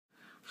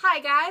Hi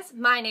guys,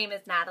 my name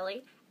is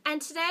Natalie, and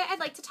today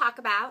I'd like to talk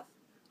about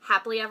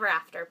Happily Ever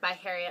After by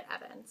Harriet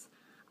Evans.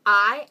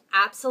 I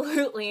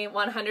absolutely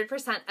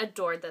 100%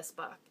 adored this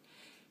book.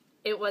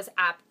 It was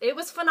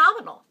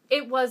phenomenal.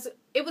 It was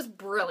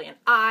brilliant.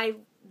 I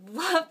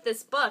love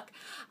this book.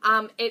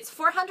 It's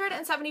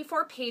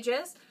 474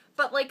 pages,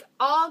 but like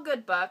all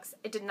good books,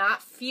 it did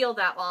not feel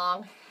that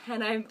long,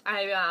 and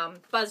I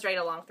buzzed right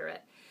along through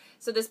it.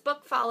 So this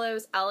book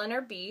follows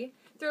Eleanor B.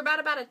 through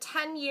about a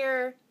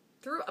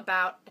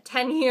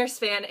 10-year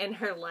span in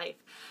her life.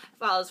 It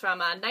follows from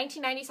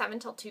 1997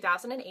 till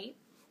 2008.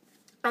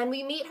 And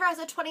we meet her as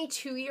a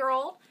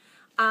 22-year-old,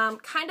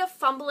 kind of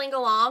fumbling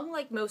along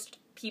like most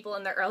people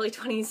in their early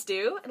 20s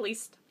do. At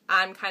least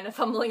I'm kind of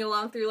fumbling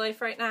along through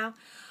life right now.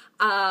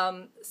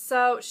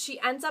 So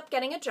she ends up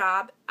getting a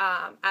job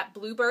at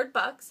Bluebird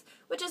Books,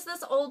 which is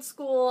this old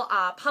school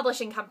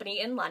publishing company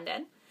in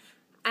London.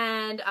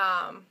 And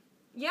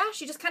yeah,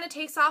 she just kind of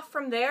takes off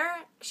from there.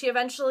 She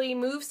eventually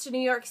moves to New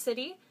York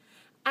City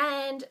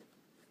and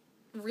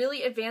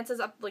really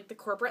advances up like the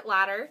corporate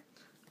ladder.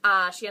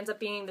 She ends up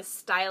being this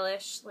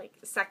stylish, like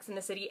Sex and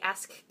the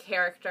City-esque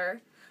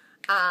character.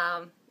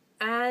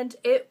 And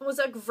it was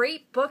a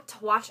great book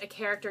to watch a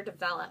character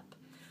develop.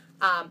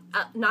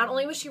 Not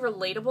only was she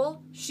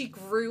relatable, she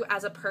grew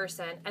as a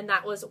person, and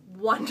that was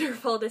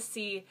wonderful to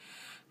see.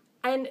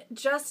 And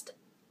just,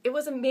 it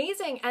was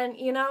amazing. And,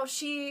 you know,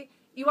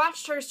 you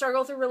watched her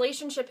struggle through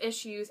relationship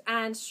issues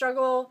and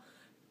struggle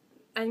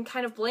and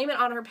kind of blame it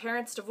on her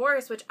parents'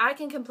 divorce, which I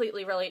can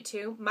completely relate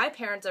to. My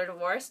parents are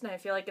divorced, and I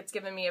feel like it's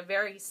given me a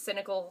very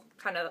cynical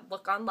kind of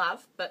look on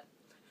love, but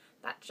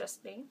that's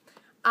just me.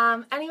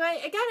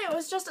 Anyway, again, it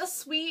was just a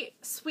sweet,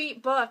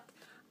 sweet book,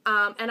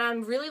 and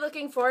I'm really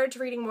looking forward to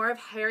reading more of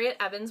Harriet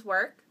Evans'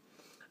 work.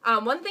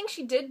 One thing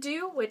she did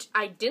do, which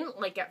I didn't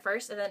like at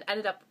first, and then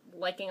ended up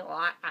liking a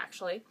lot,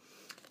 actually,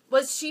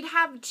 was she'd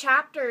have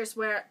chapters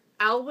where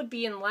Elle would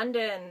be in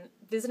London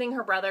visiting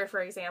her brother,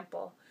 for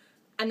example,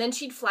 and then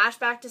she'd flash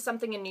back to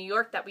something in New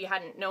York that we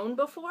hadn't known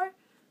before.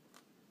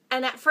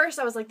 And at first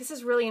I was like, this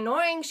is really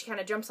annoying. She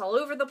kind of jumps all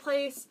over the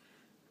place.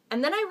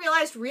 And then I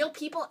realized real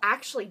people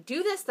actually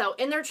do this, though,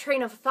 in their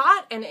train of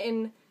thought and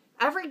in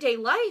everyday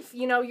life.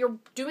 You know, you're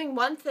doing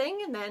one thing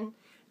and then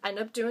end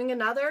up doing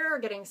another, or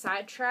getting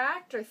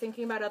sidetracked or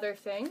thinking about other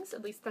things.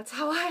 At least that's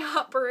how I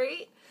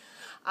operate.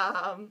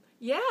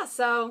 Yeah,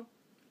 so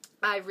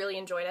I really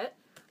enjoyed it.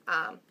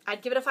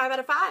 I'd give it a 5 out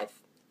of 5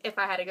 if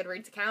I had a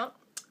Goodreads account,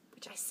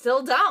 which I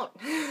still don't.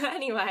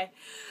 Anyway,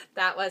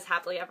 that was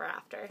Happily Ever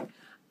After.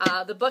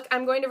 The book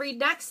I'm going to read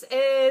next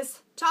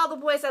is To All the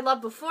Boys I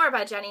Loved Before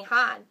by Jenny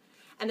Han.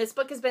 And this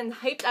book has been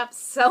hyped up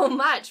so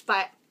much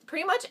by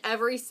pretty much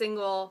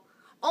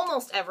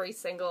almost every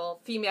single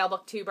female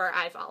booktuber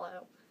I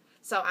follow.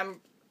 So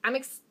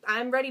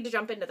I'm ready to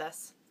jump into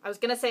this. I was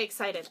going to say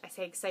excited. I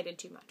say excited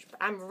too much,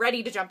 but I'm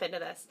ready to jump into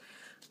this.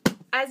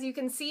 As you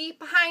can see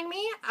behind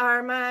me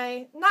are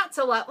my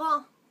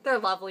they're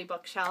lovely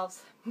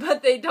bookshelves,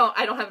 but I don't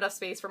have enough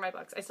space for my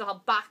books. I still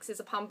have boxes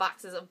upon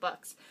boxes of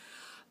books.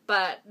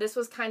 But this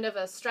was kind of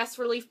a stress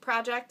relief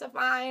project of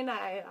mine.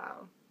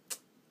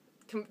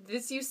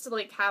 This used to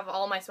like have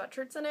all my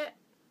sweatshirts in it.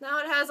 Now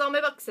it has all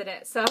my books in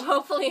it. So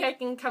hopefully I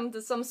can come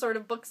to some sort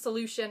of book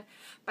solution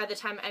by the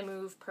time I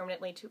move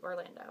permanently to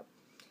Orlando.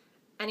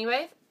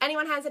 Anyway, if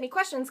anyone has any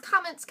questions,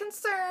 comments,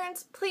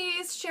 concerns,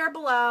 please share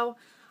below.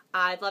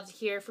 I'd love to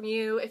hear from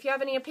you. If you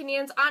have any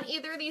opinions on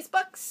either of these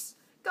books,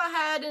 go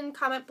ahead and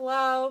comment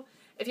below.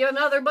 If you have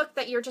another book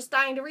that you're just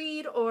dying to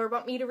read or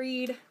want me to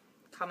read,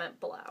 comment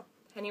below.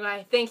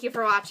 Anyway, thank you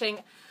for watching.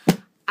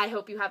 I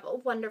hope you have a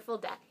wonderful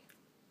day.